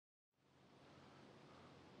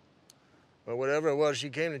Or whatever it was she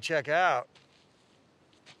came to check out,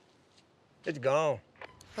 it's gone.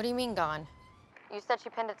 What do you mean gone? You said she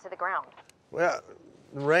pinned it to the ground. Well,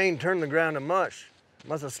 the rain turned the ground to mush.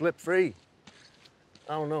 Must have slipped free.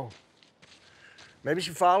 I don't know. Maybe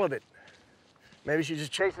she followed it. Maybe she's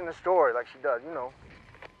just chasing the story like she does, you know.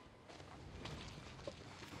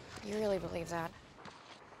 You really believe that?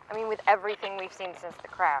 I mean, with everything we've seen since the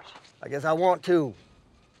crash. I guess I want to.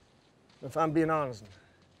 If I'm being honest.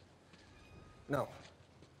 No.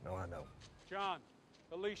 No, I don't. John,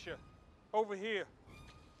 Alicia, over here.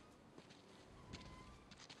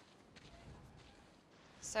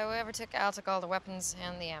 So whoever took Al took all the weapons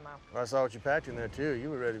and the ammo. Well, I saw what you packed in there, too. You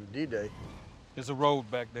were ready for D-Day. There's a road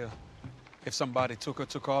back there. If somebody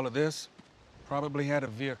took all of this, probably had a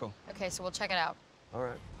vehicle. Okay, so we'll check it out. All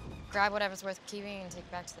right. Grab whatever's worth keeping and take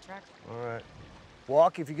it back to the truck. All right.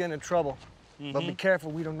 Walk if you get in trouble. But be careful,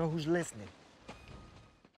 we don't know who's listening.